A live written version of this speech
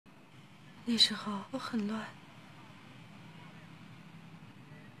那时候我很乱，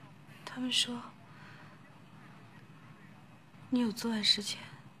他们说你有作案时间，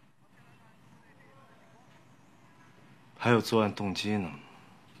还有作案动机呢。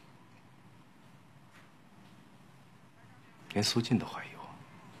连苏静都怀疑我，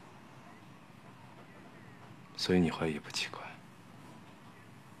所以你怀疑也不奇怪。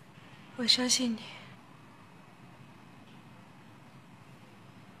我相信你。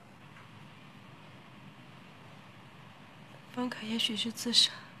方凯也许是自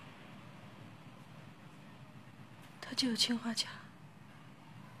杀，他就有青花甲。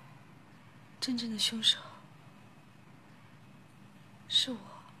真正的凶手是我，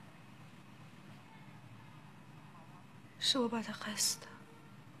是我把他害死的。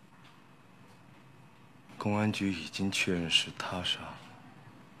公安局已经确认是他杀了。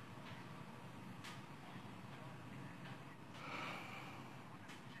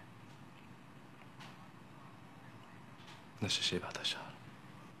那是谁把他杀了？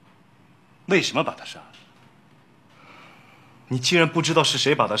为什么把他杀了？你既然不知道是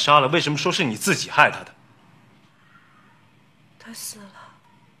谁把他杀了，为什么说是你自己害他的？他死了，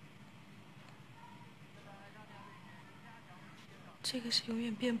这个是永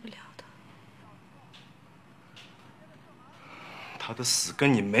远变不了的。他的死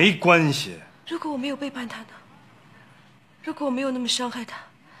跟你没关系。如果我没有背叛他呢？如果我没有那么伤害他，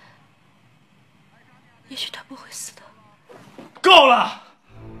也许他不会死的。够了！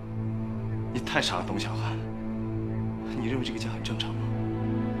你太傻了，董小涵。你认为这个家很正常吗？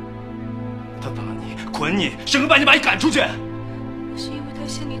他打你、捆你，省个半天把你赶出去。那是因为他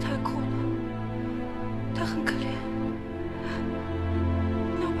心里太苦了，他很可怜。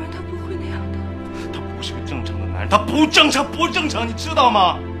要不然他不会那样的。他不是个正常的男人，他不正常，不正常，你知道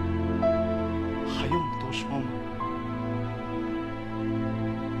吗？还用你多说吗？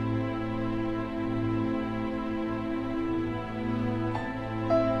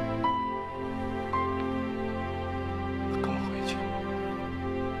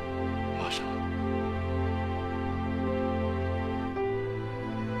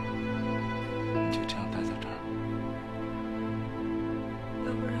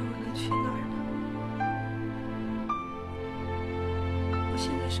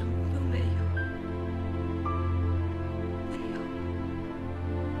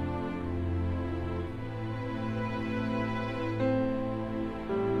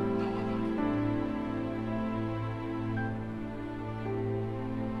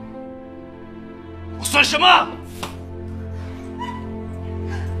算什么？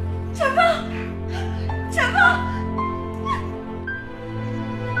前方，前方，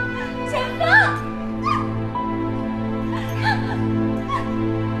前方！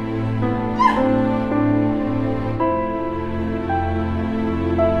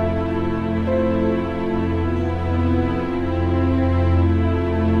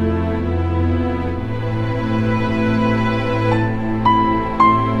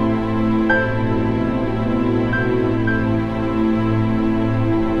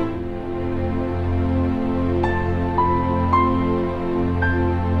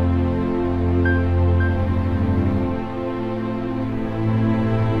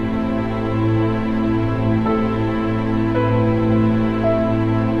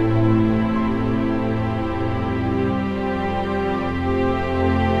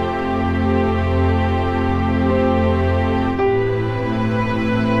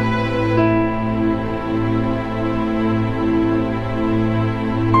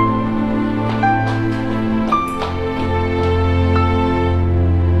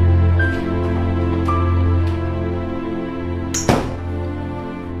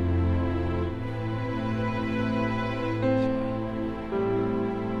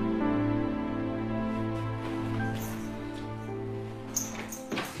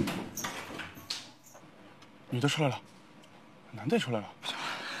女的出来了，男的也出来了。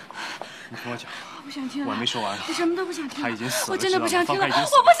你听我讲，我不想听了。我还没说完。我什么都不想听。他已经死了，我真的不想听了。我不想听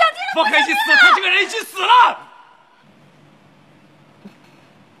了。方凯已经死了，他这个人已经死了。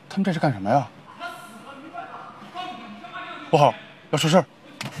他们这是干什么呀？不好，要出事！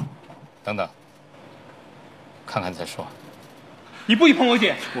等等，看看再说。你不许碰我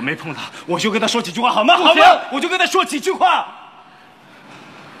姐！我没碰她，我就跟她说几句话，好吗？好吗？我就跟她说几句话。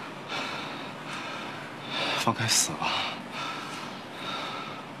方凯死了，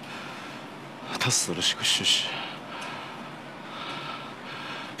他死了是个事实。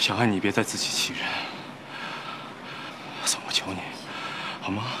小安，你别再自欺欺人。算我求你，好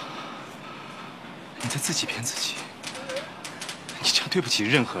吗？你在自己骗自己，你这样对不起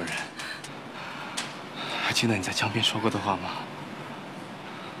任何人。还记得你在江边说过的话吗？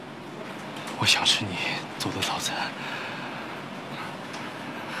我想吃你做的早餐，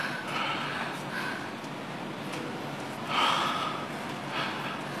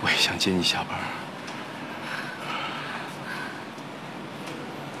我也想接你下班。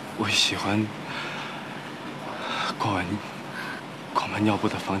我喜欢挂满尿布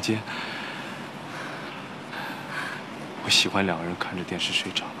的房间，我喜欢两个人看着电视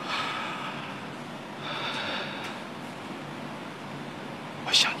睡着。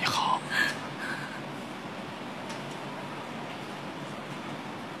我想你好。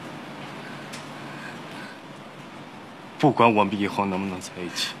 不管我们以后能不能在一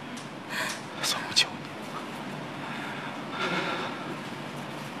起，算我求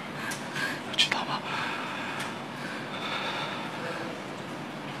你，知道吗？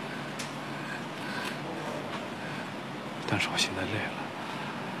但是我现在累了，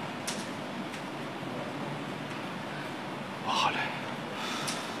我好累。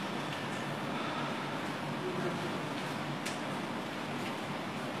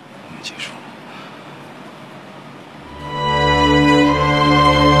我们结束了。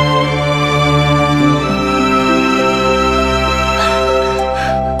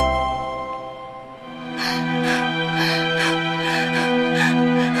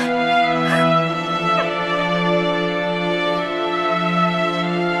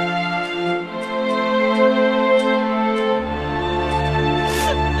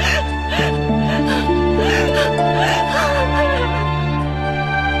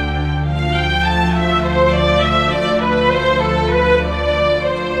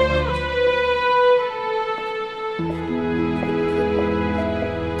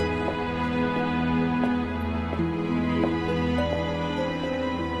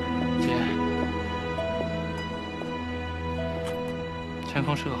 陈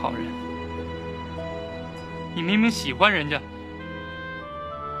峰是个好人，你明明喜欢人家。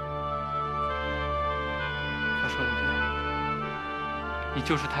他说的对，你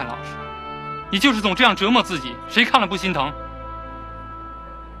就是太老实，你就是总这样折磨自己，谁看了不心疼？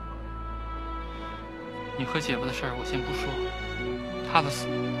你和姐夫的事儿我先不说，他的死，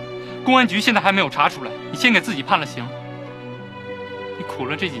公安局现在还没有查出来，你先给自己判了刑。你苦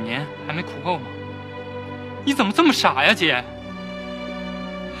了这几年还没苦够吗？你怎么这么傻呀，姐？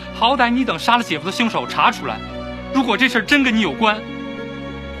 好歹你等杀了姐夫的凶手查出来，如果这事儿真跟你有关，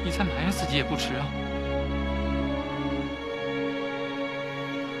你再埋怨自己也不迟啊。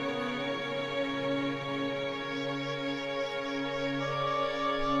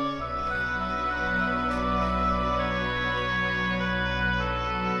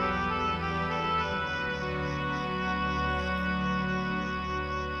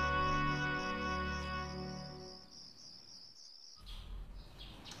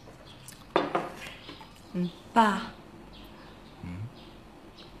爸，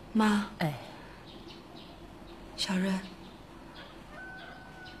妈，哎，小润，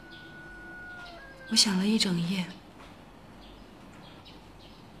我想了一整夜，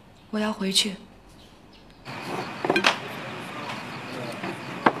我要回去。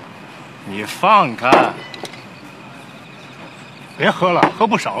你放开！别喝了，喝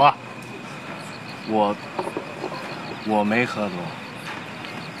不少了。我没喝多，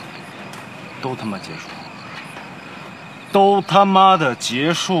都他妈结束了。 都他妈的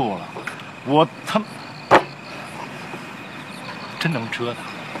结束了，我他真能折腾，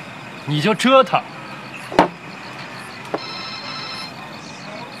你就折腾。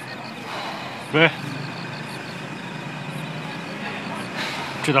喂，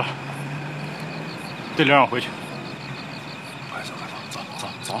知道了，队里让我回去。快走，快走，走走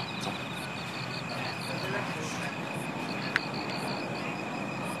走走。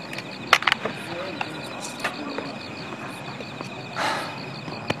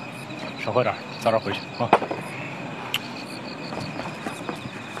少喝点，早点回去啊。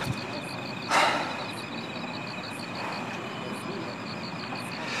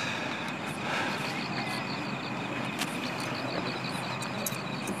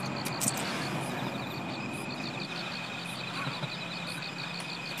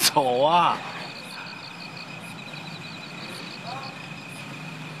走啊！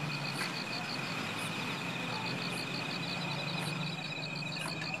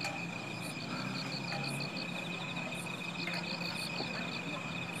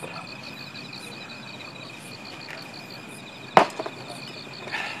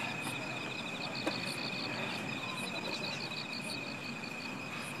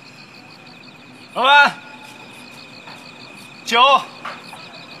老板，酒。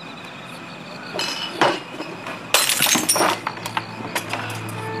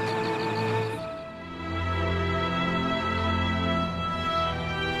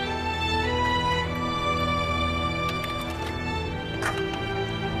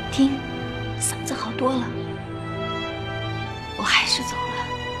听，嗓子好多了。我还是走了。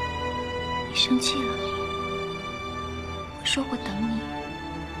你生气了？我说过等你，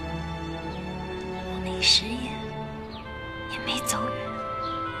我那时也没走远。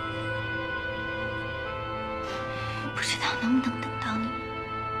不知道能不能等到你。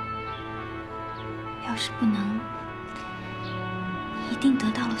要是不能，一定得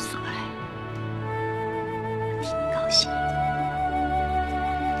到了所爱。替你高兴。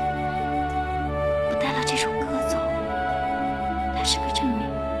我带了这首歌走，它是个证明。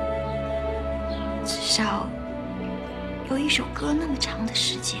至少有一首歌那么长的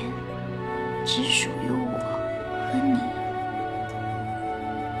时间，只属于我和你，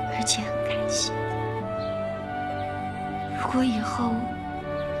而且很开心。如果以后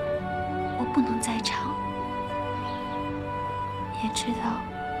我不能再唱，也知道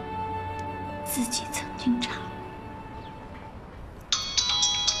自己曾经唱。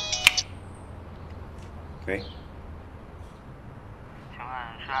喂，请问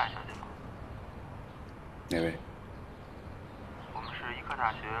是艾小姐吗？哪位？我们是医科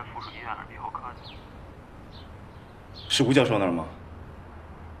大学附属医院耳鼻喉科的。是吴教授那儿吗？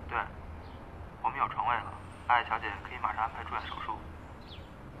对，我们有床位了，艾小姐可以马上安排住院手术。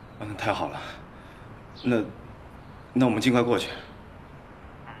啊，那太好了。那我们尽快过去。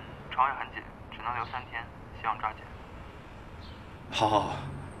床位很紧，只能留3天，希望抓紧。好，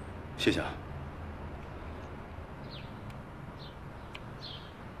谢谢啊。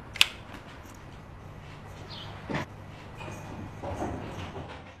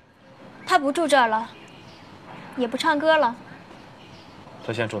他不住这儿了，也不唱歌了。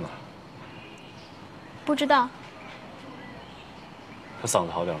他现在住哪儿？不知道。他嗓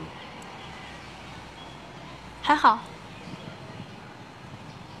子好点吗？还好。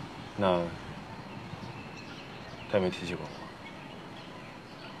那他也没提起过我。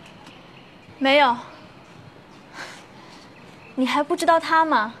没有。你还不知道他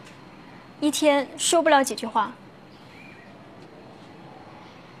吗？一天说不了几句话。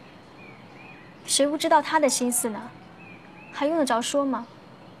谁不知道他的心思呢？还用得着说吗？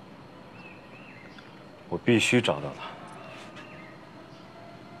我必须找到他。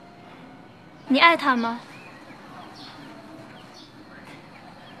你爱他吗？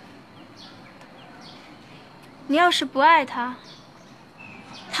你要是不爱他，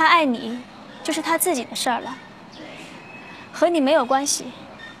他爱你，就是他自己的事儿了，和你没有关系。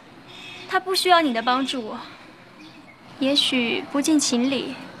他不需要你的帮助，也许不近情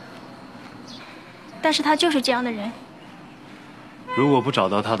理，但是他就是这样的人。如果不找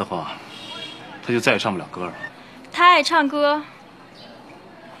到他的话，他就再也唱不了歌了。他爱唱歌，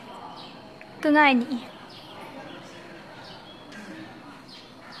更爱你。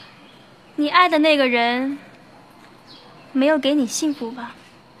你爱的那个人没有给你幸福吧？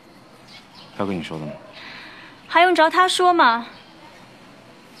他跟你说的吗？还用着他说吗？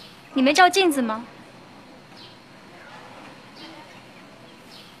你没照镜子吗？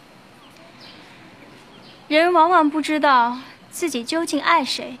人往往不知道自己究竟爱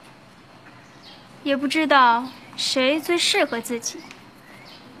谁，也不知道谁最适合自己。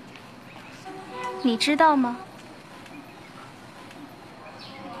你知道吗？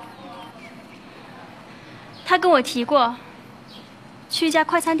他跟我提过，去一家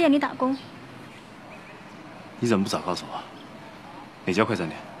快餐店里打工。你怎么不早告诉我？哪家快餐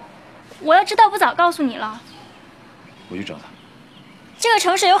店？我要知道不早告诉你了。我去找他。这个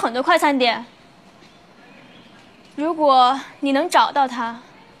城市有很多快餐店，如果你能找到他，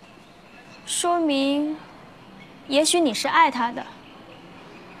说明也许你是爱他的。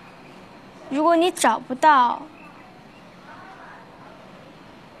如果你找不到，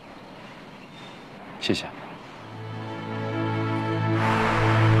谢谢。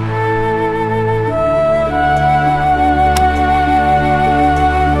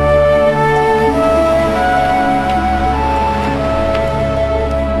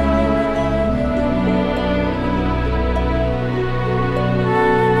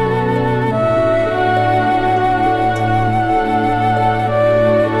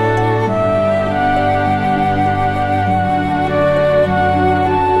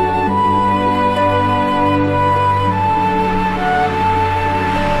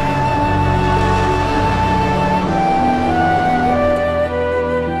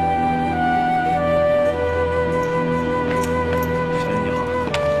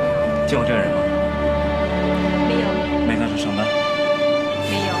见过这个人吗？没有，没在这上班。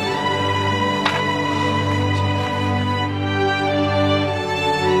没有。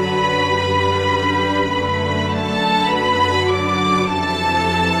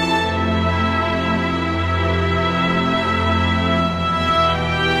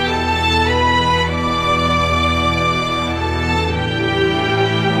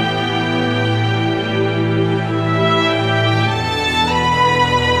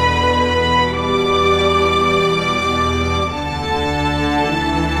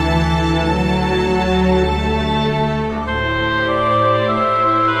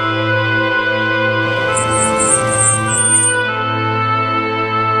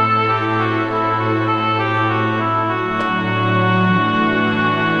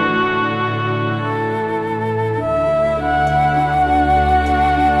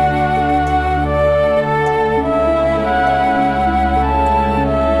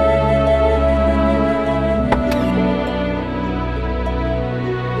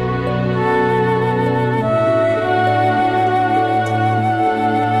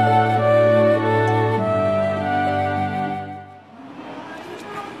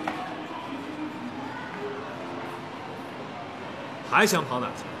还想跑哪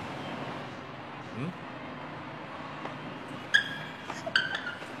去？嗯？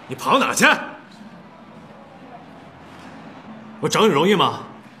你跑哪去？我找你容易吗？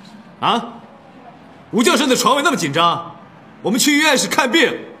啊？吴教授的床位那么紧张，我们去医院是看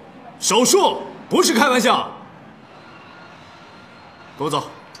病，手术不是开玩笑。跟我走。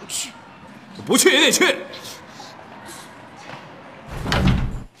不去。不去也得去。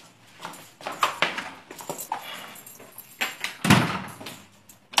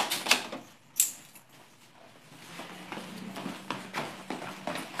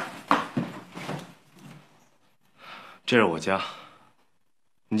这是我家，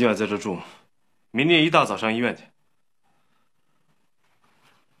你今晚在这住，明天一大早上医院去。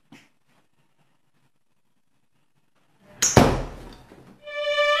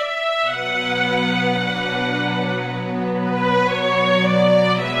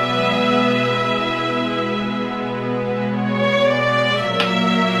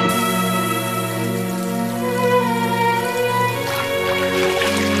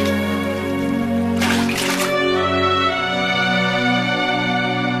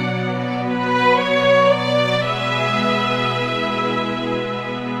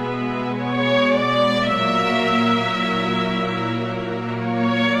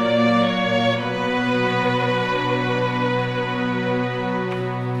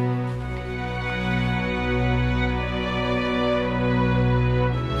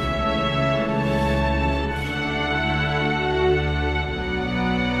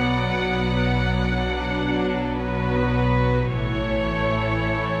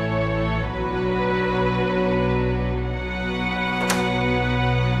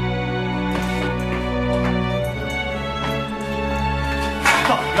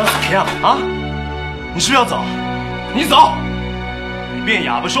啊！你是不是要走？你走！你变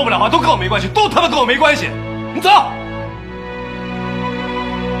哑巴说不了话都跟我没关系，都他妈跟我没关系！你走！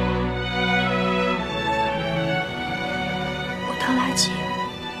我当垃圾。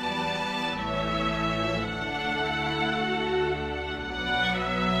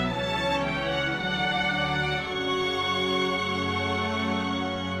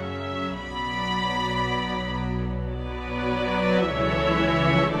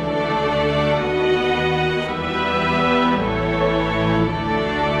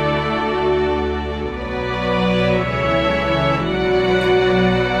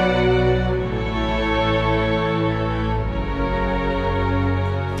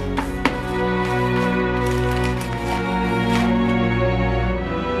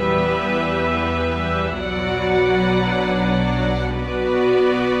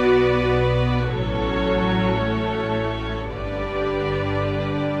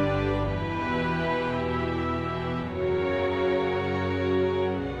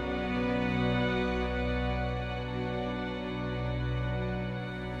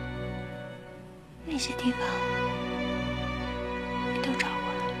那些地方你都找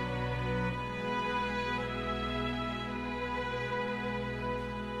过了。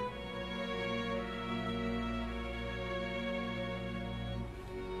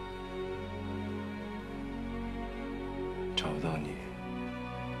找不到你，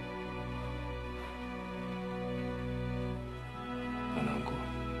我难过。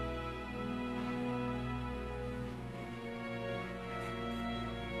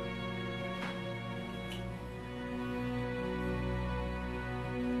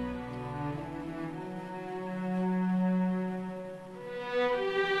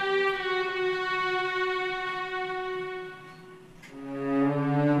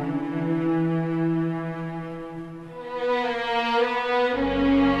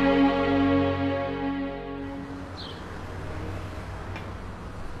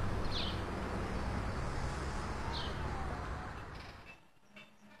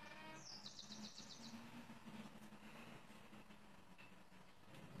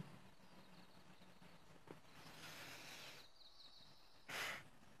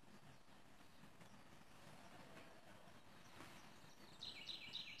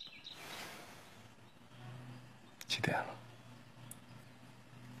几点了？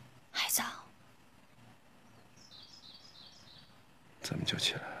还早。怎么就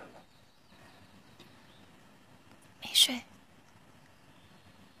起来了？没睡。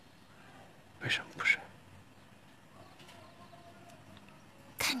为什么不睡？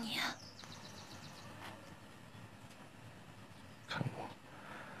看你啊。看我？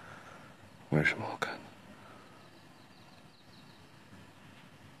为什么好看呢？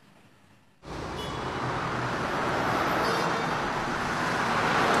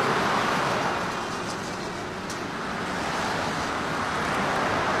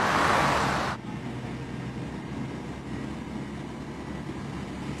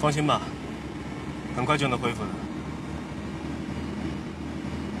放心吧，很快就能恢复的。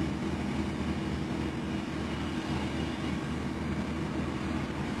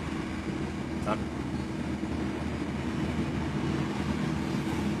拿着。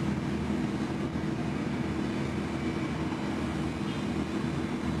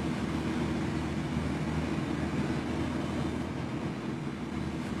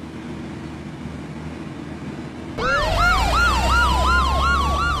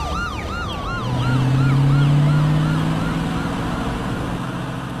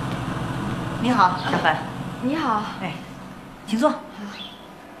你好，小凡。你好。哎，请坐。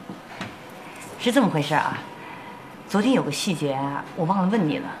是这么回事啊，昨天有个细节啊，我忘了问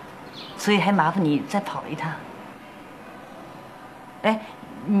你了，所以还麻烦你再跑了一趟。哎，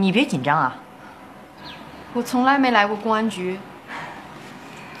你别紧张啊。我从来没来过公安局。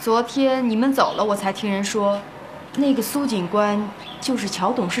昨天你们走了，我才听人说，那个苏警官就是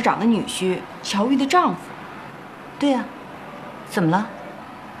乔董事长的女婿，乔玉的丈夫。对呀，怎么了？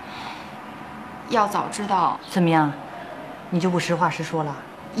要早知道，怎么样？你就不实话实说了？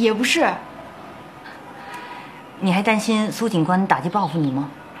也不是。你还担心苏警官打击报复你吗？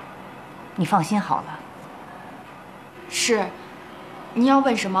你放心好了。是。你要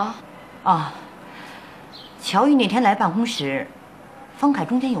问什么？啊，乔玉那天来办公室，方凯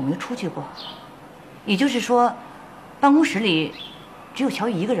中间有没有出去过？也就是说，办公室里只有乔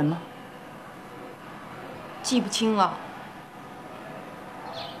玉一个人吗？记不清了。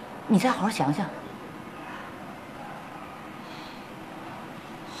你再好好想想。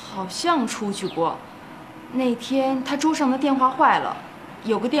好像出去过。那天他桌上的电话坏了，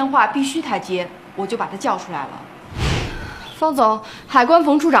有个电话必须他接，我就把他叫出来了。方总，海关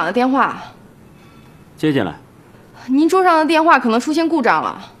冯处长的电话。接进来。您桌上的电话可能出现故障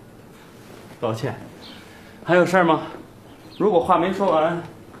了。抱歉，还有事儿吗？如果话没说完，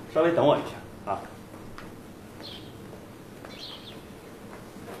稍微等我一下啊。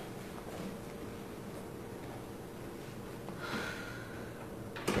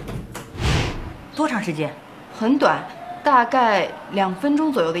多长时间？很短，大概2分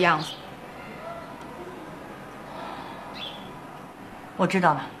钟左右的样子。我知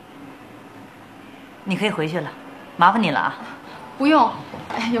道了，你可以回去了，麻烦你了啊。不用，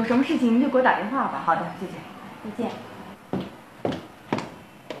有什么事情您就给我打电话吧。好的，谢谢，再见。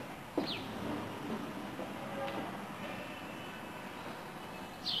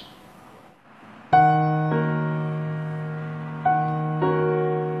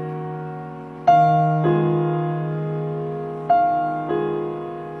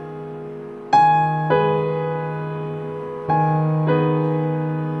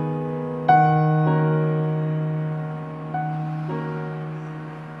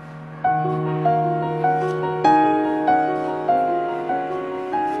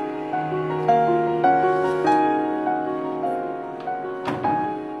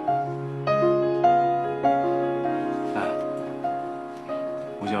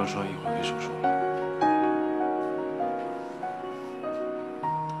说一会儿给手术了。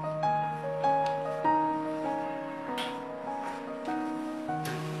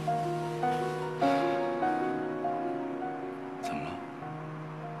怎么了？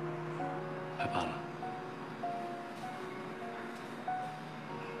害怕了？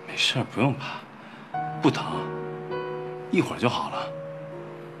没事，不用怕，不疼，一会儿就好了。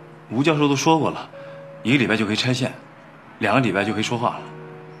吴教授都说过了，1个礼拜就可以拆线，2个礼拜就可以说话了。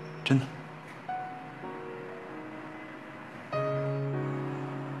 真的，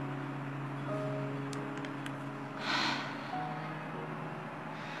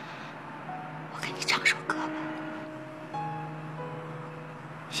我给你唱首歌吧。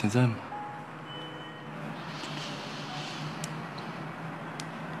现在吗？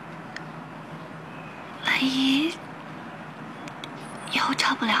万一以后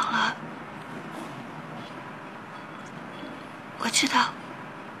唱不了了，我知道。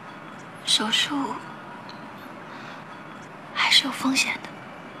 手术还是有风险的。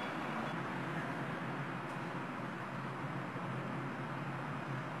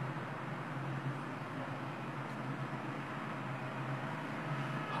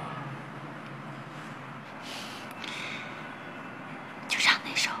就唱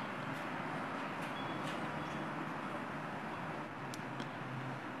那首。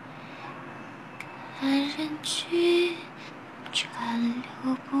看人群。 川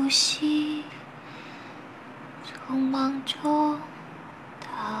流不息，匆忙中到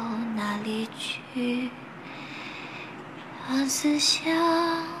哪里去？让思想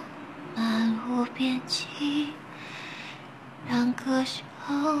漫无边际，让歌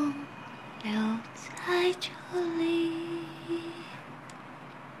声留在这里。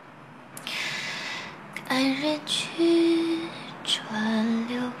看人群川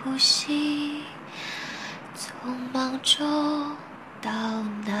流不息，匆忙中到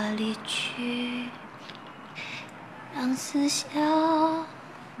哪里去？让思想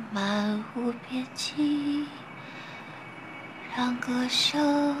漫无边际，让歌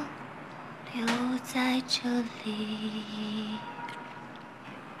声留在这里。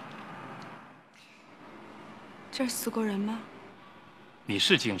这儿死过人吗？你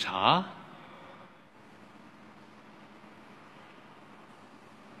是警察？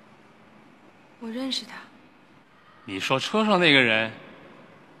我认识他。你说车上那个人，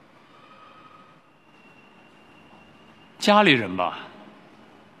家里人吧？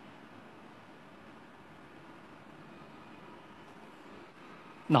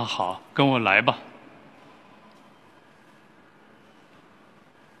那好，跟我来吧。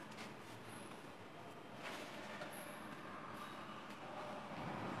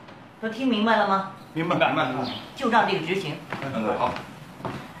都听明白了吗？明白。就照这个执行。好。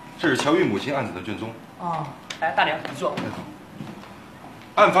这是乔玉母亲案子的卷宗。哦，来，大点，你坐。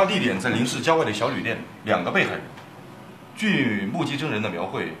案发地点在临市郊外的小旅店，2个被害人。据目击证人的描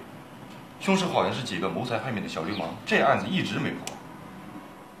绘，凶手好像是几个谋财害命的小流氓，这案子一直没破。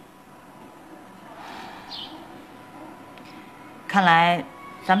看来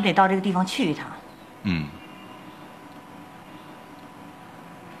咱们得到这个地方去一趟。嗯。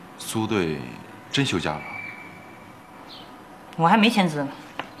苏队真休假了？我还没签字呢。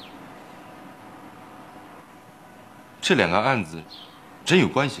这2个案子真有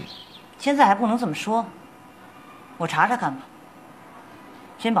关系？现在还不能这么说，我查查看吧。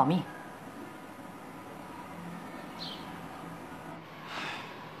先保密。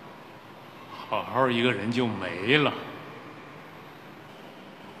好好一个人就没了。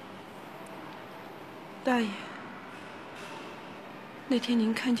大爷，那天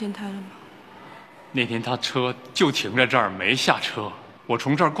您看见他了吗？那天他车就停在这儿，没下车。我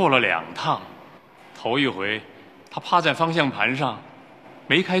从这儿过了2趟，头一回他趴在方向盘上，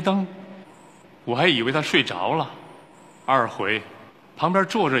没开灯，我还以为他睡着了。2回，旁边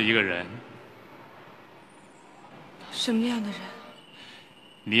坐着一个人。什么样的人？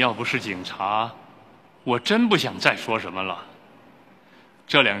你要不是警察，我真不想再说什么了。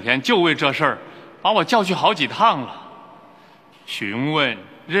这2天就为这事儿，把我叫去好几趟了，询问、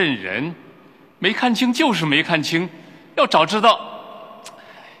认人，没看清就是没看清，要早知道。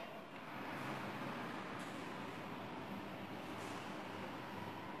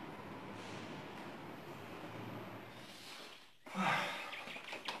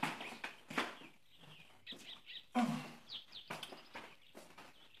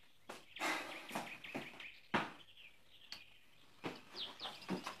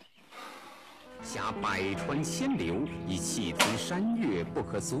挟百川千流，以气吞山岳不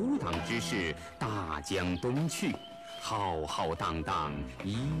可阻挡之势，大江东去，浩浩荡荡，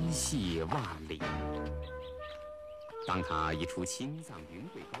一泻万里。当他一出青藏云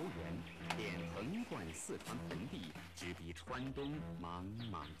贵高原，便横贯四川盆地，直逼川东茫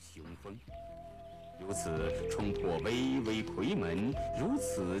茫雄风。如此冲破巍巍夔门，如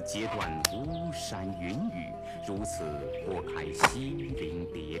此截断巫山云雨，如此拨开西陵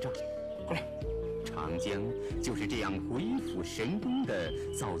谍障。过来。长江就是这样鬼斧神工地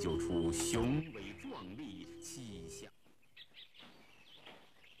造就出雄伟壮丽气象。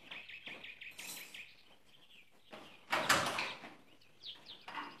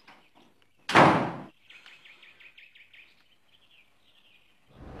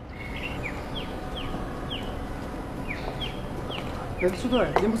苏队，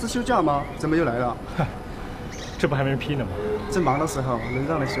您不是休假吗？怎么又来了？这不还没人批呢吗？正忙的时候，能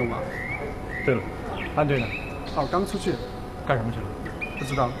让人休吗？对了，安队呢？哦，刚出去。干什么去了？不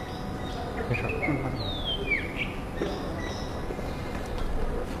知道。没事。好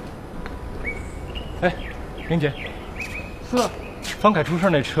的。哎，玲姐。是。方凯出事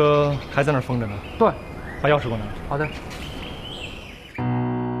那车还在那儿封着呢。对。把钥匙给我拿。好的。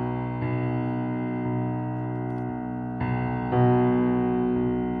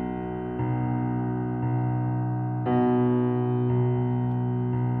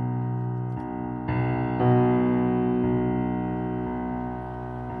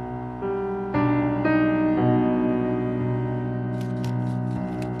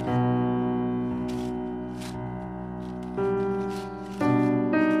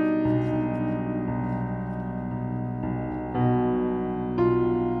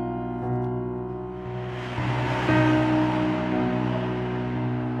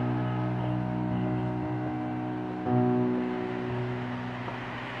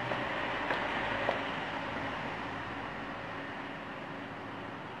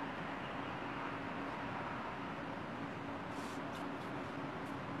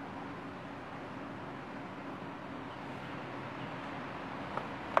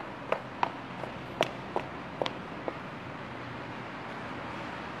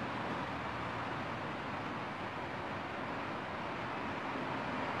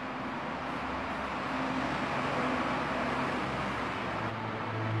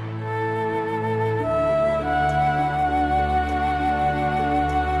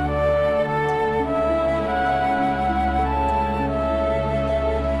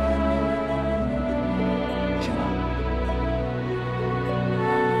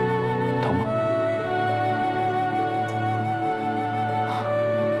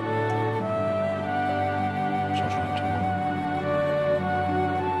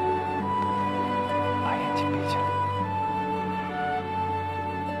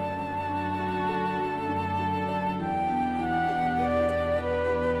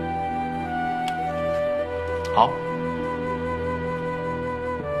好。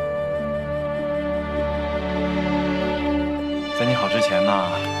在你好之前呢，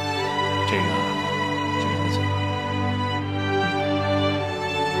这个就你的嘴了。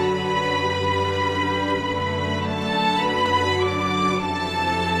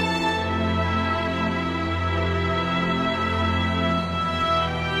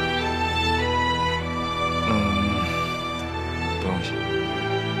不用谢。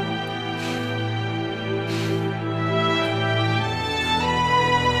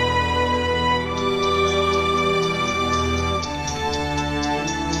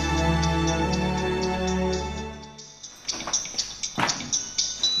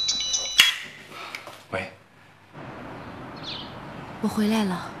喂，我回来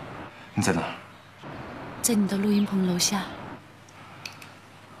了。你在哪儿？在你的录音棚楼下。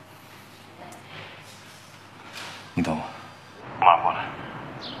你等我。我马上过来。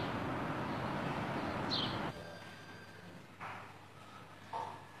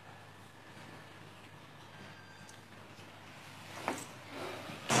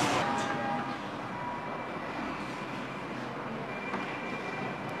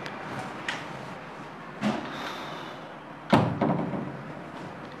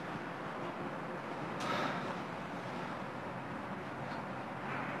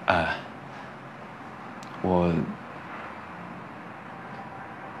哎，我。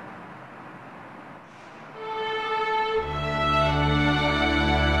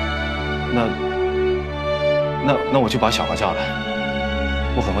那我就把小华叫来，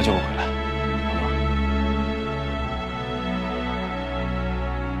我很快就会回来，好吗？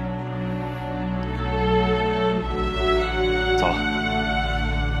走了。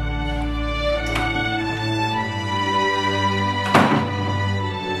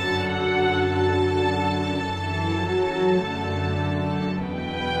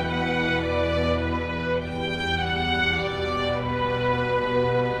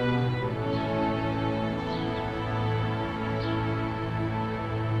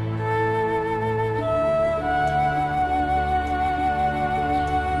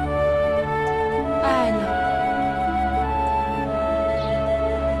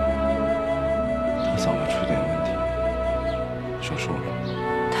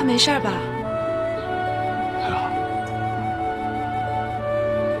他没事吧？还好。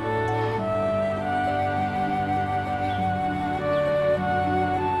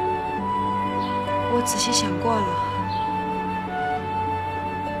我仔细想过了。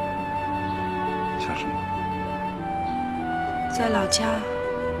想什么？在老家，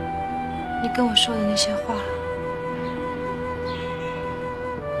你跟我说的那些话，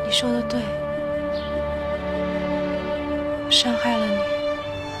你说的对，伤害了你。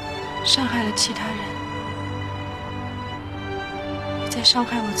伤害了其他人，也在伤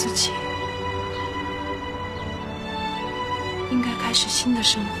害我自己。应该开始新的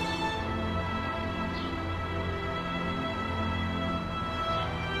生活。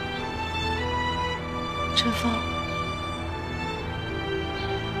陈峰，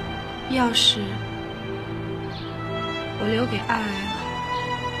钥匙我留给爱爱了，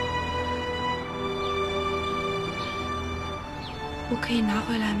我可以拿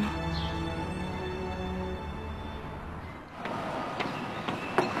回来吗？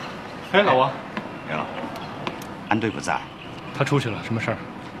哎，老王，来了，安队不在，他出去了，什么事儿？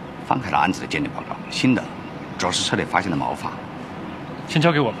翻开了案子的鉴定报告，新的，主要是车里发现的毛发。先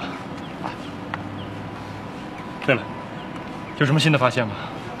交给我吧。对了，有什么新的发现吗？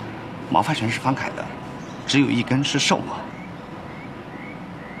毛发全是翻开的，只有一根是兽毛。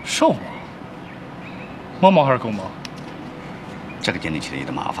兽毛？猫毛还是狗毛？这个鉴定起来有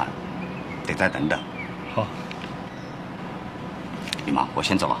点麻烦，得再等等。好。姨妈，我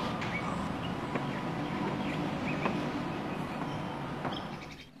先走了。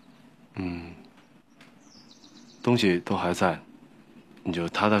东西都还在，你就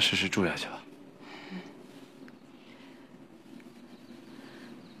踏踏实实住下去吧。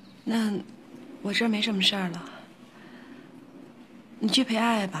那我这儿没什么事儿了，你去陪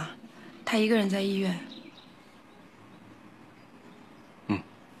爱爱吧，她一个人在医院。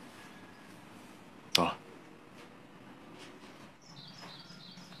走了。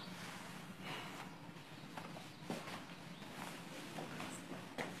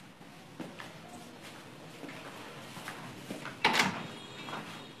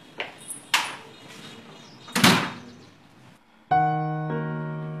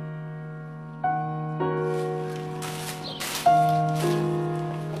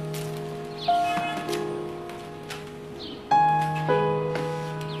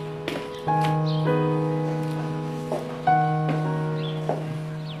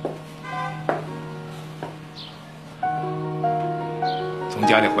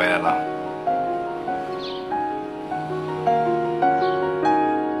家里回来了。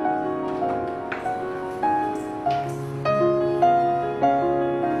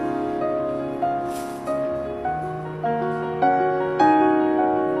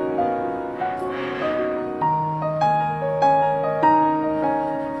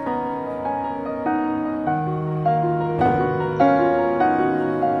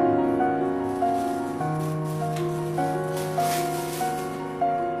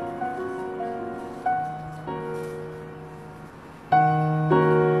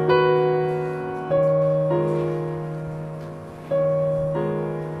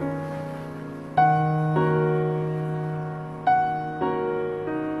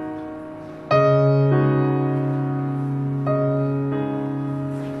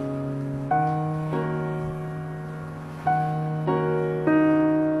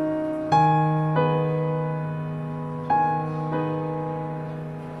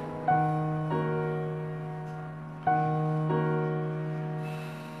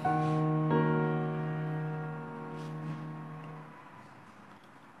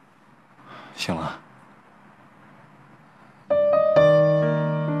醒了。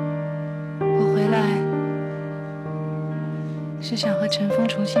我回来是想和陈峰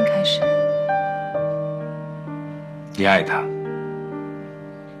重新开始。你爱他？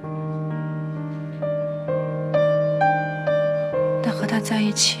但和他在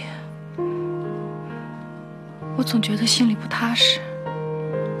一起，我总觉得心里不踏实。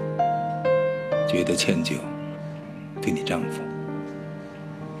觉得歉疚，对你丈夫。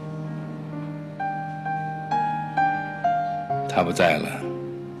他不在了，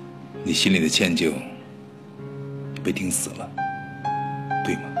你心里的歉疚被钉死了，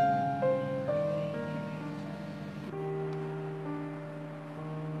对吗？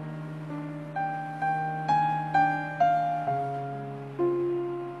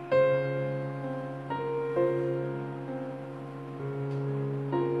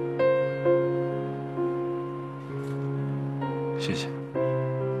谢谢。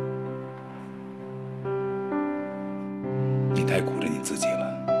你太苦了你自己了。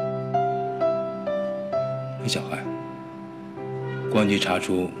哎，小孩，公安局查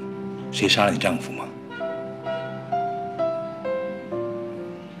出谁杀了你丈夫吗？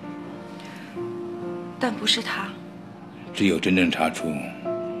但不是他。只有真正查出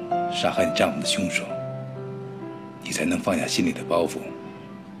杀害你丈夫的凶手，你才能放下心里的包袱，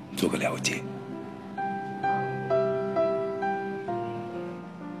做个了结。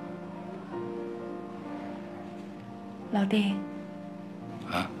老弟。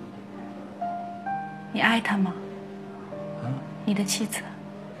啊？你爱她吗？你的妻子。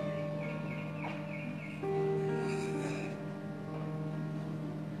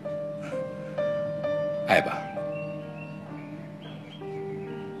爱吧。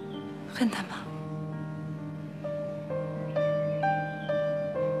恨她吗？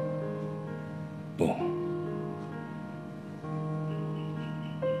不。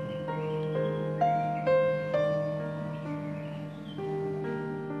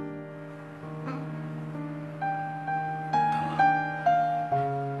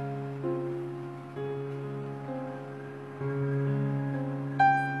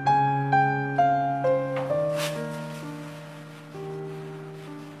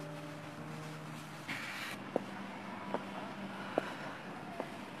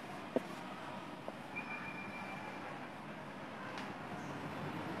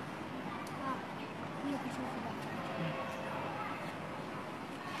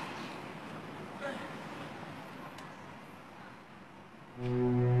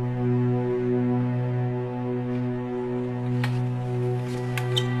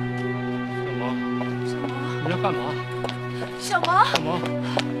干嘛？小毛，小毛，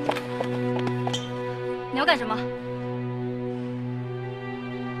你要干什么？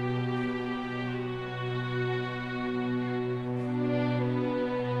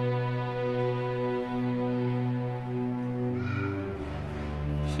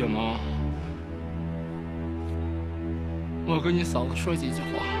小毛，我跟你嫂子说几句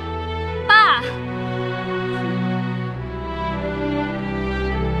话。爸。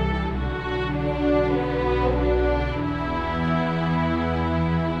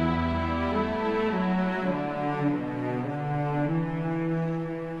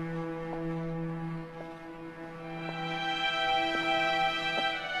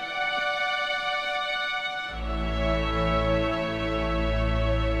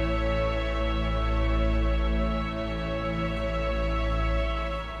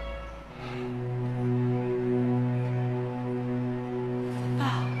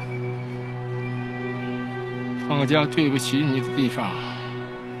放假对不起你的地方，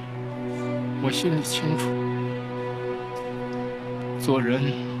我心里清楚，做人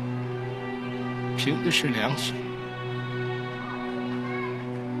凭的是良心。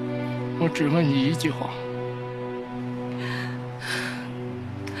我只问你一句话：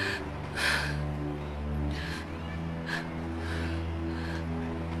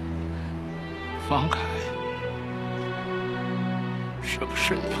方凯是不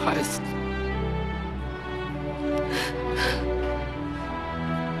是你害死的？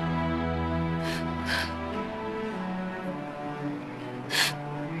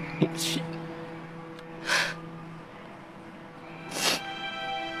母亲，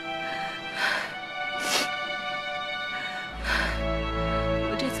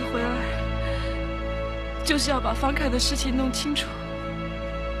我这次回来就是要把方凯的事情弄清楚。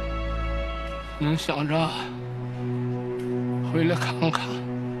能想着回来看看，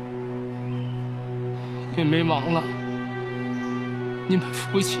也没忘了你们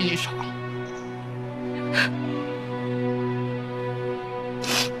夫妻一场。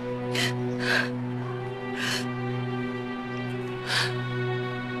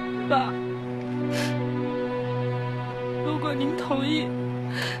爸，如果您同意，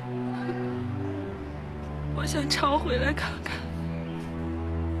我想常回来看看。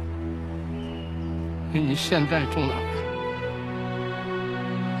你现在住哪儿？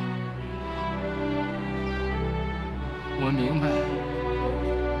我明白，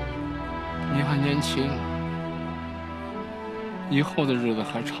你还年轻，以后的日子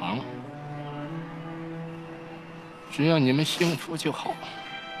还长，只要你们幸福就好。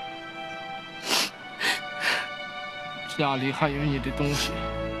家里还有你的东西，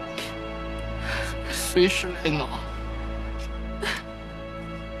随时来拿。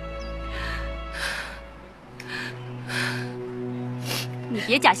你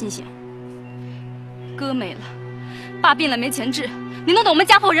别假惺惺，哥没了，爸病了没钱治，你弄得我们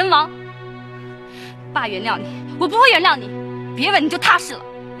家破人亡。爸原谅你，我不会原谅你，别问你就踏实了。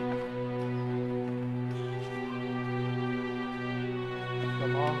什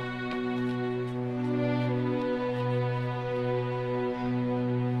么？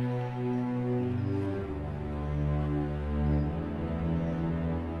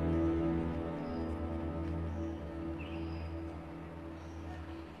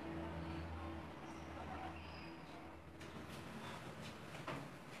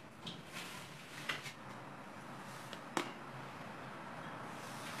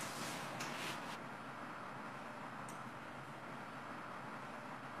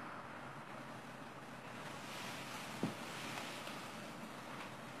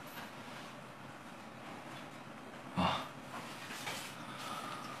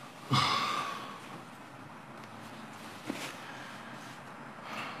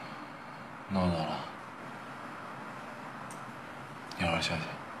闹了，你好好休息。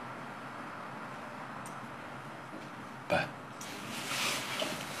拜。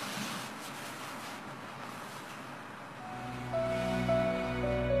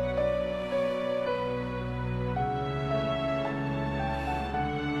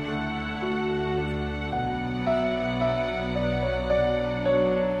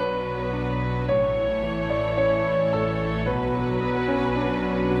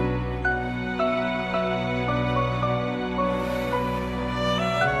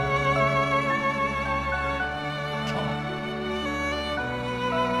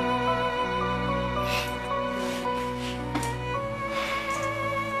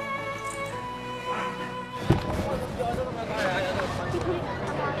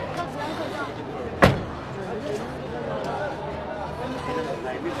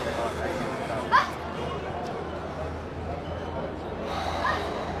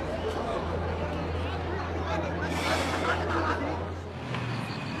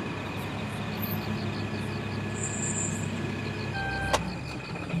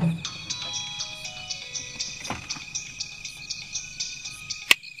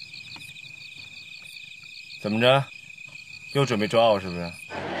怎么着？又准备抓我是不是？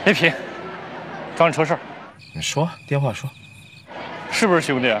别贫，找你说事儿。你说，电话说。是不是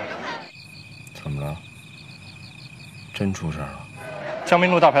兄弟？怎么了？真出事了？江明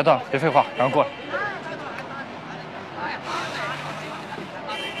路大排档，别废话，赶快过来。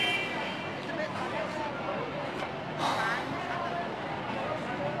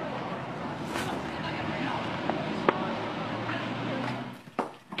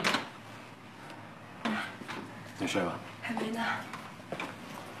你睡吧。还没呢。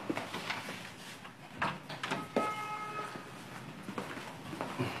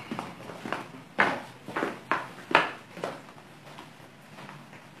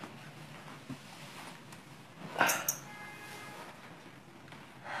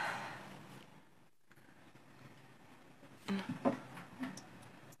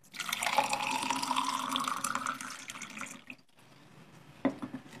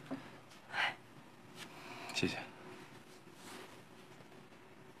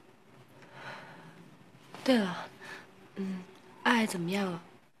对了，爱怎么样了？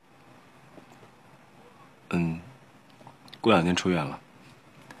过2天出院了。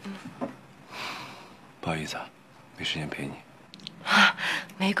不好意思啊，没时间陪你。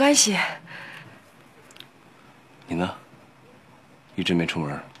没关系。你呢？一直没出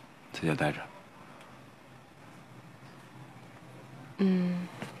门，在家待着。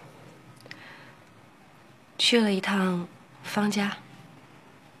去了一趟方家。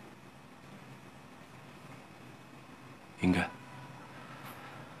应该。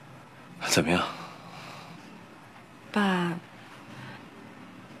怎么样？爸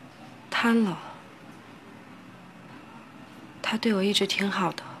瘫了。他对我一直挺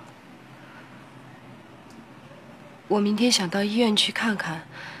好的。我明天想到医院去看看，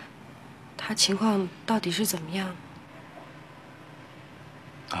他情况到底是怎么样。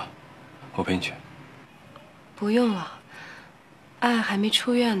啊，我陪你去。不用了，爱还没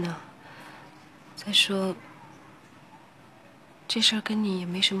出院呢。再说，这事儿跟你也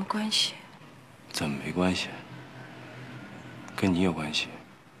没什么关系。怎么没关系？跟你有关系。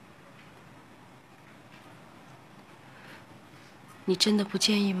你真的不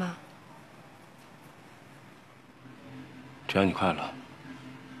介意吗？只要你快乐。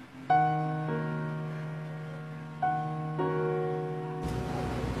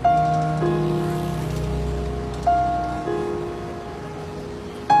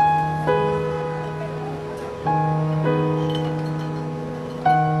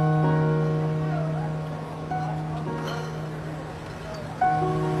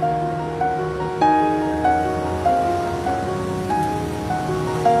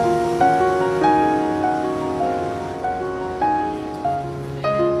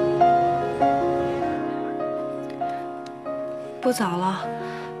不早了，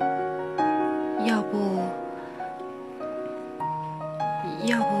要不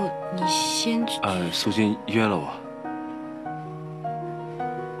你先去。苏金约了我，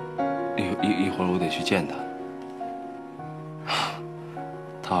一会儿我得去见他。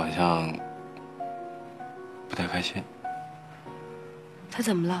他好像不太开心。他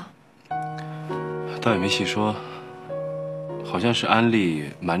怎么了？倒也没细说，好像是安丽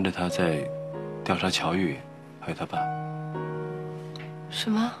瞒着他在调查乔玉，还有他爸。什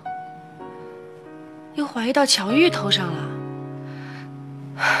么？又怀疑到乔玉头上了？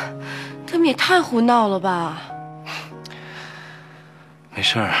他们也太胡闹了吧！没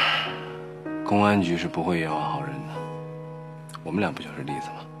事儿，公安局是不会冤枉好人的。我们俩不就是例子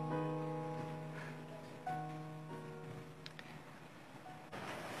吗？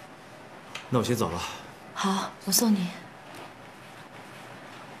那我先走了。好，我送你。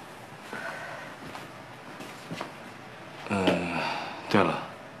对了，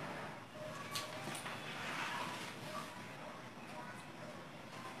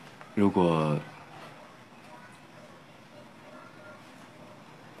如果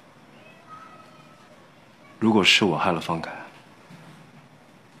是我害了方凯，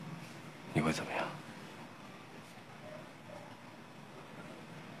你会怎么样？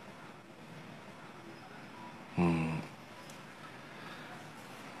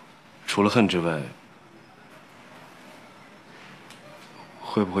除了恨之外，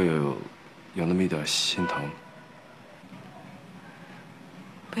会不会有那么一点心疼？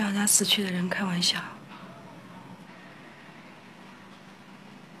不要拿死去的人开玩笑。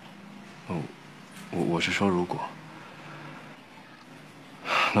我是说如果。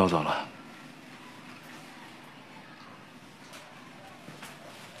那我走了。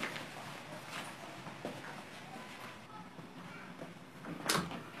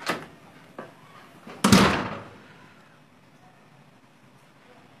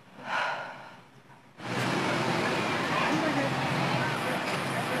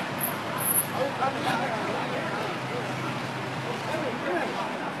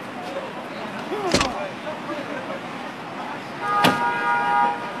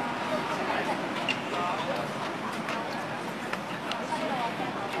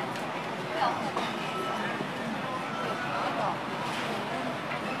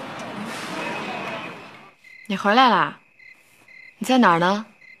你回来啦？你在哪儿呢？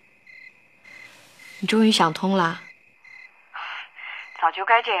你终于想通了？早就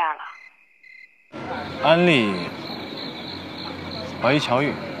该这样了。安丽怀疑乔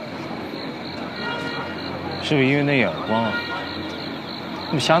玉，是不是因为那一耳光啊？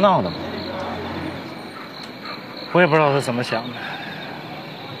那不瞎闹的吗？我也不知道他怎么想的，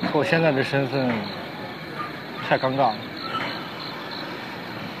可我现在这身份太尴尬了，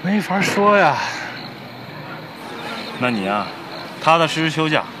没法说呀。那你啊，踏踏实实休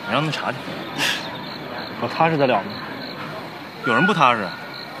假，你让他查去。我踏实得了吗？有人不踏实？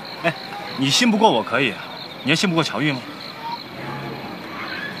哎，你信不过我可以，你还信不过乔玉吗？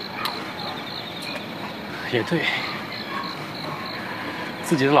也对，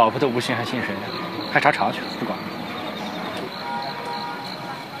自己的老婆都不信，还信谁呀？还查查去，不管了。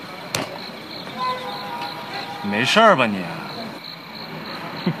没事儿吧你？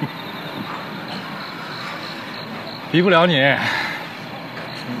比不了你，春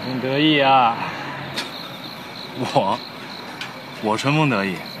风得意啊！我春风得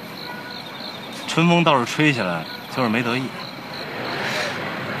意，春风倒是吹起来，就是没得意。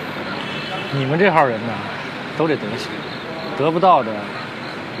你们这号人呢，都这德行，得不到的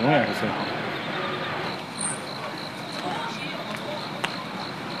永远是最好的。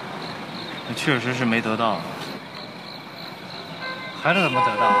那确实是没得到，还能怎么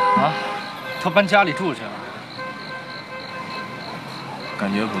得到啊？都搬家里住去了。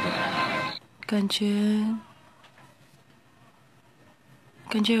感觉不对，感觉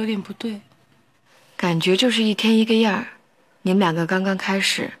有点不对。感觉就是一天一个样儿，你们两个刚刚开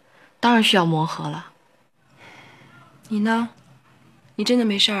始，当然需要磨合了。你呢？你真的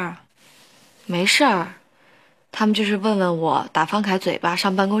没事儿啊？没事儿，他们就是问问我打方凯嘴巴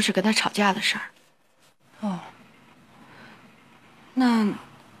上办公室跟他吵架的事儿。哦，那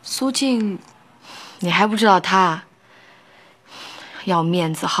苏静，你还不知道他要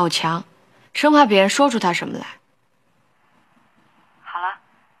面子好强，生怕别人说出他什么来。好了，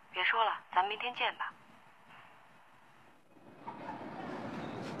别说了，咱们明天见吧。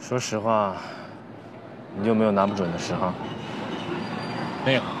说实话，你就没有拿不准的时候？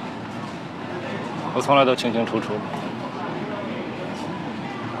没有，我从来都清清楚楚。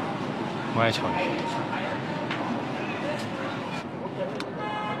我爱乔玉。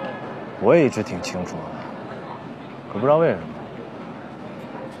我也一直挺清楚的，可不知道为什么，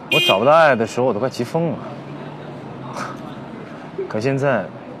我找不到爱的时候，我都快急疯了。可现在，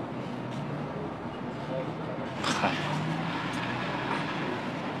嗨，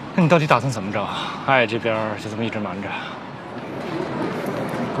那你到底打算怎么着？爱这边就这么一直瞒着？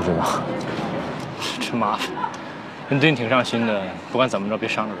不知道，真麻烦。人对你挺上心的，不管怎么着，别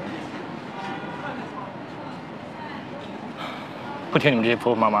伤着人。不听你们这些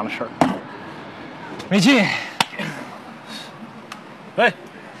婆婆妈妈的事儿，没劲。喂，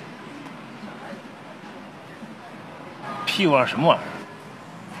屁股上什么玩意儿？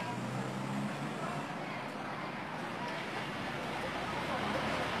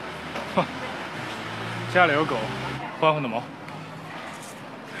哼，家里有狗，欢欢的毛。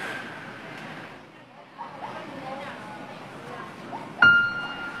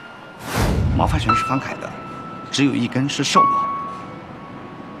毛发全是方凯的，只有一根是兽毛。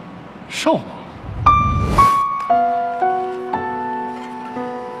兽毛？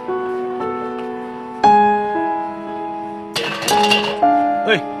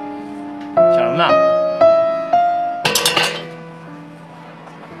喂，想什么呢？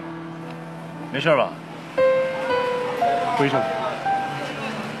没事吧？回去吧。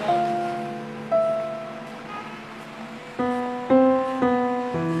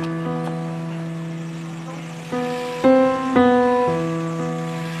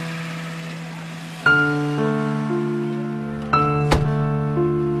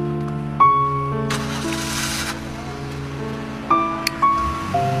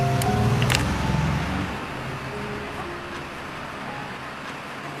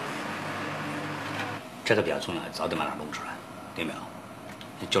这个比较重要，早点把它弄出来，听没有？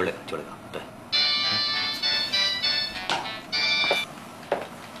就这个，对。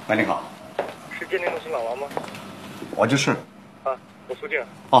喂，你好，是鉴定中心老王吗？我就是。啊，我苏静。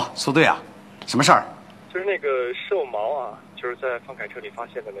哦，苏队啊，什么事儿？就是那个兽毛啊，就是在方凯车里发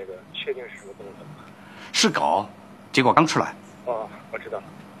现的那个，确定是什么动物的吗？是狗，结果刚出来。哦，我知道。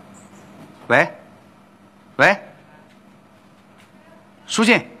喂，苏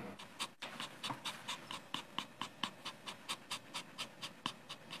静。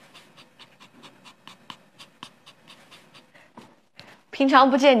平常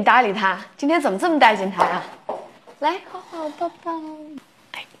不见你搭理他，今天怎么这么待见他呀？来，好好抱抱。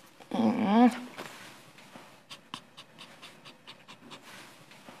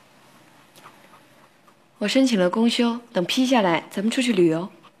我申请了公休，等批下来，咱们出去旅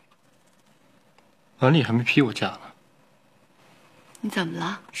游。文丽还没批我假呢。你怎么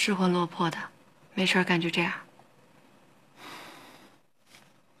了？失魂落魄的，没事干就这样。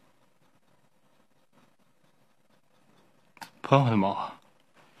欢欢的毛啊。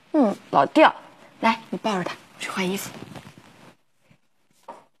老调。来，你抱着他，去换衣服。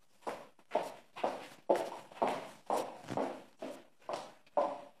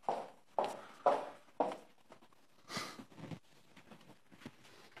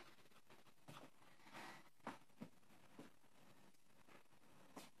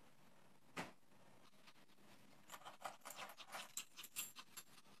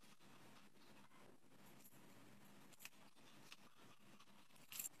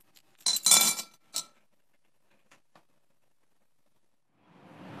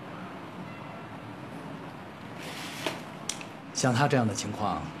像他这样的情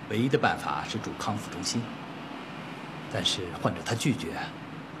况，唯一的办法是住康复中心。但是患者他拒绝。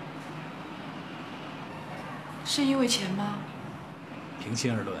是因为钱吗？平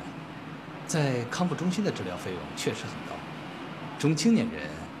心而论，在康复中心的治疗费用确实很高，中青年人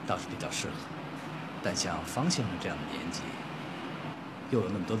倒是比较适合，但像方先生这样的年纪，又有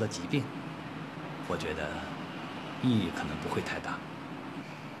那么多的疾病，我觉得意义可能不会太大。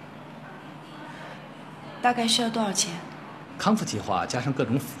大概需要多少钱？康复计划加上各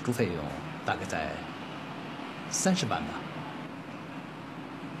种辅助费用，大概在30万吧。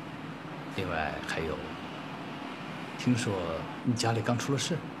另外还有，听说你家里刚出了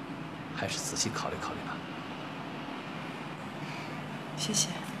事，还是仔细考虑考虑吧。谢谢。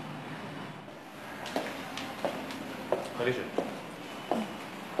何律师，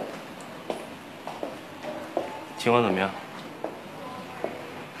情况怎么样？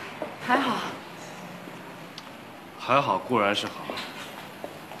还好。还好固然是好，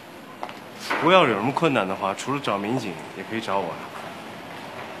不过要有什么困难的话，除了找民警，也可以找我呀。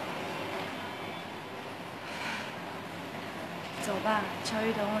走吧，乔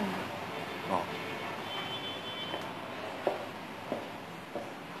玉等我呢。哦。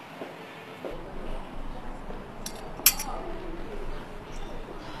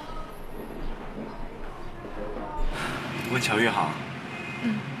问乔玉好。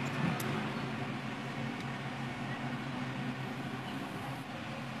嗯。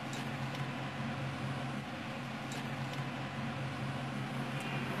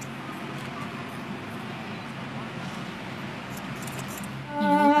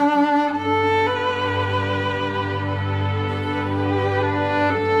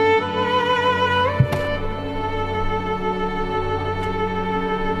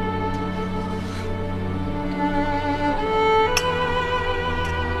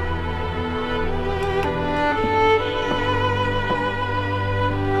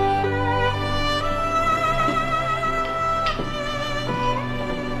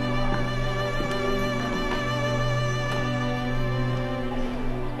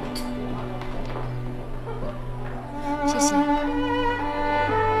谢谢。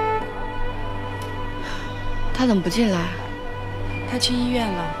他怎么不进来？他去医院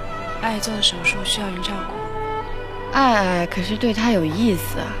了，爱做的手术需要人照顾。爱爱可是对他有意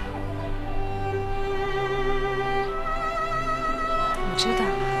思啊。我知道。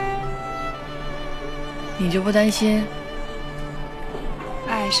你就不担心？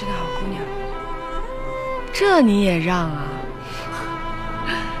爱是个好姑娘。这你也让啊？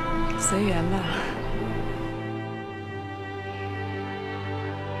随缘吧。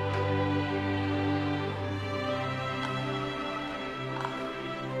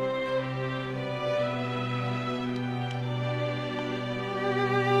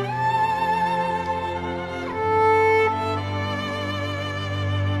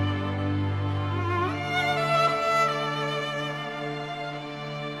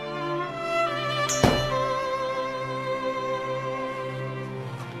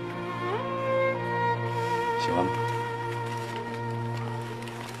喜欢吗？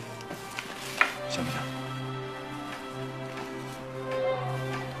香不香？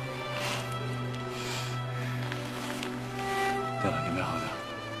对了，有没有好的？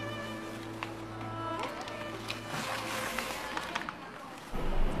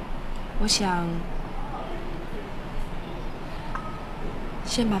我想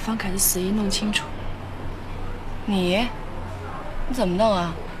先把方凯的死因弄清楚。你怎么弄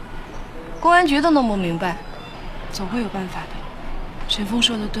啊？公安局都弄不明白。总会有办法的。陈峰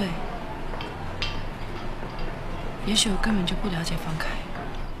说的对，也许我根本就不了解方凯。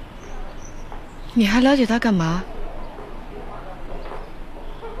你还了解他干嘛？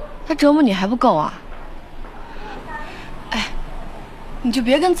他折磨你还不够啊？哎，你就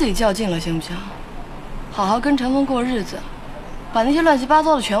别跟自己较劲了，行不行？好好跟陈峰过日子，把那些乱七八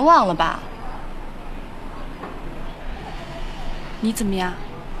糟的全忘了吧。你怎么样？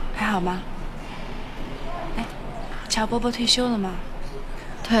还好吗？哎，乔伯伯退休了吗？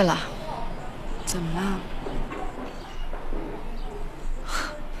退了。怎么了？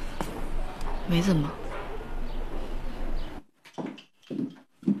没怎么。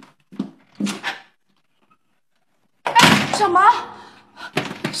小毛，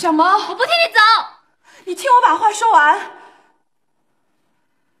小毛，我不听你走，你听我把话说完。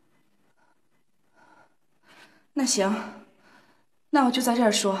那行，那我就在这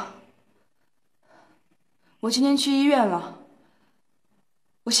儿说。我今天去医院了，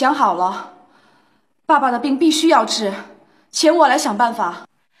我想好了，爸爸的病必须要治，钱我来想办法。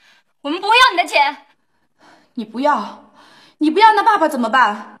我们不要你的钱。你不要，那爸爸怎么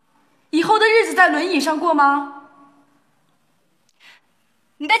办？以后的日子在轮椅上过吗？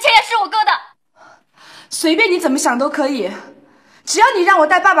你的钱也是我哥的。随便你怎么想都可以，只要你让我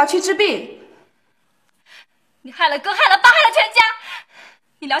带爸爸去治病。你害了哥，害了爸，害了全家，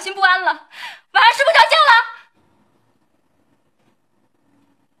你良心不安了，晚上睡不着觉了。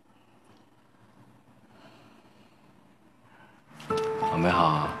好没好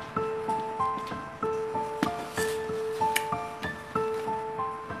啊？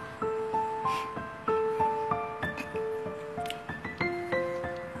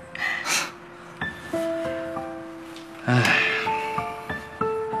哎。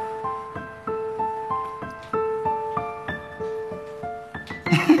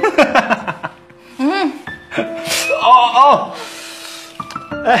哦，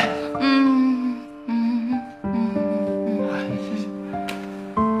哎，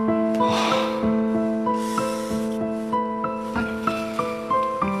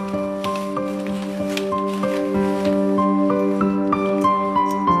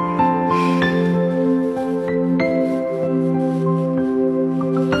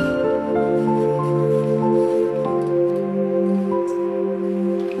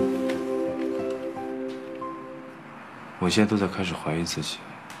我现在都在开始怀疑自己，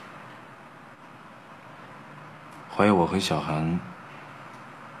怀疑我和小韩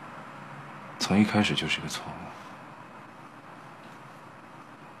从一开始就是个错误。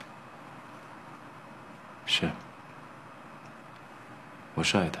是，我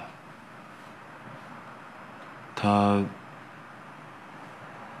是爱他，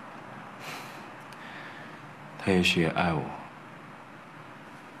他也许也爱我。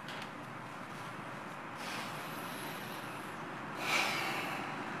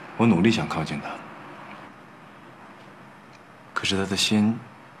我努力想靠近他，可是他的心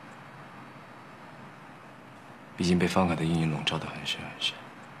已经被方凯的阴影笼罩得很深很深，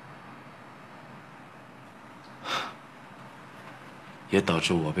也导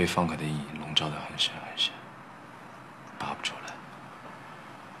致我被方凯的阴影笼罩得很深很深，拔不出来。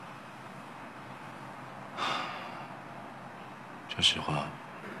说实话，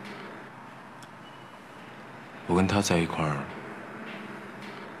我跟他在一块儿。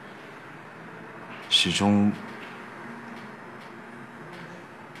始终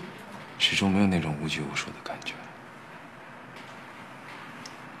没有那种无拘无束的感觉，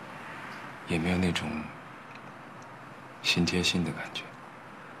也没有那种心贴心的感觉，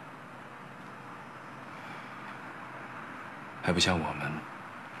还不像我们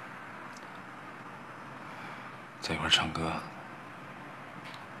在一块儿唱歌、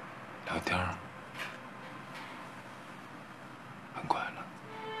聊天儿，很快乐。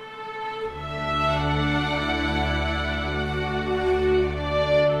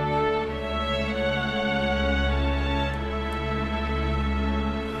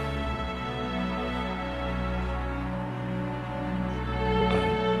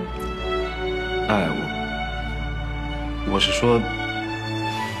哎，我是说，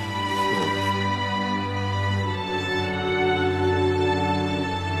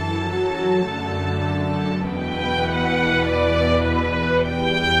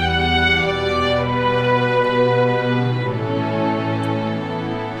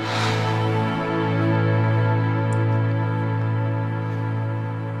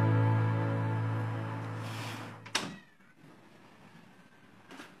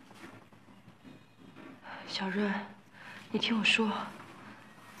小润，你听我说，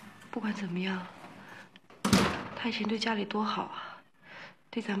不管怎么样，他以前对家里多好啊，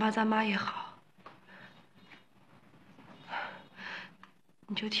对咱爸咱妈也好。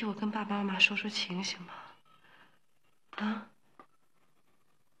你就替我跟爸爸妈妈说说情，行吗？啊？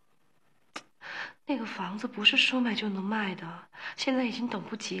那个房子不是说卖就能卖的，现在已经等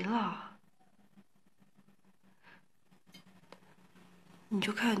不及了。你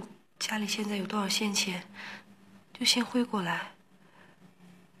就看家里现在有多少现钱，就先汇过来。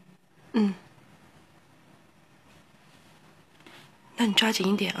那你抓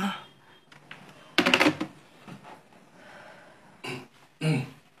紧一点啊。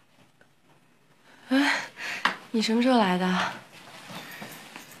你什么时候来的？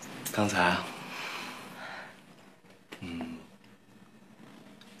刚才啊，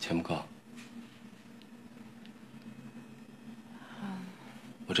钱不够。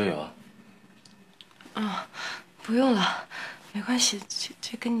我这有啊。不用了，没关系，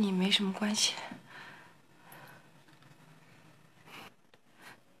这跟你没什么关系。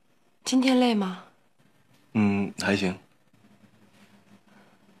今天累吗？还行。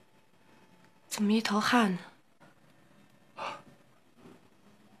怎么一头汗呢？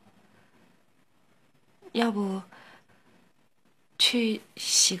要不去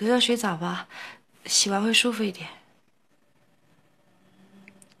洗个热水澡吧，洗完会舒服一点。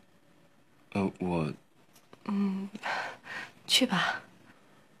我，去吧。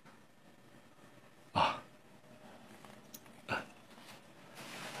啊，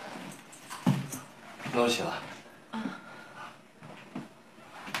那我起了。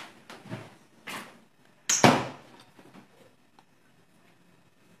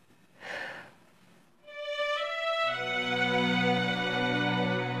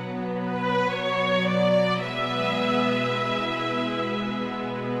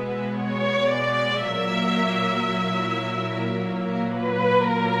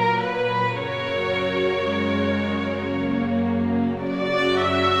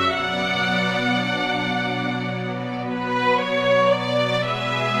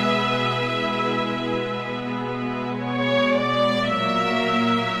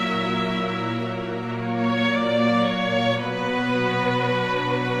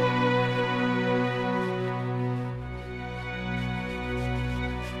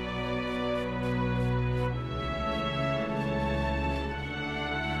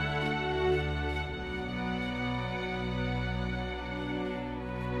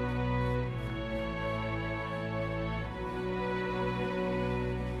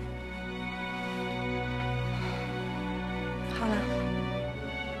好了。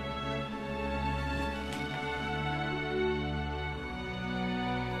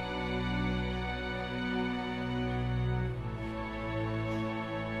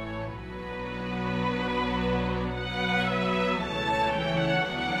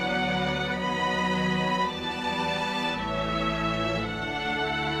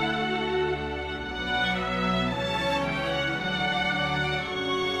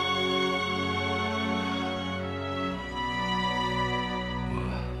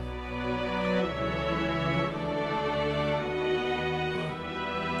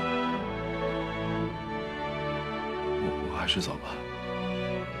还是走吧。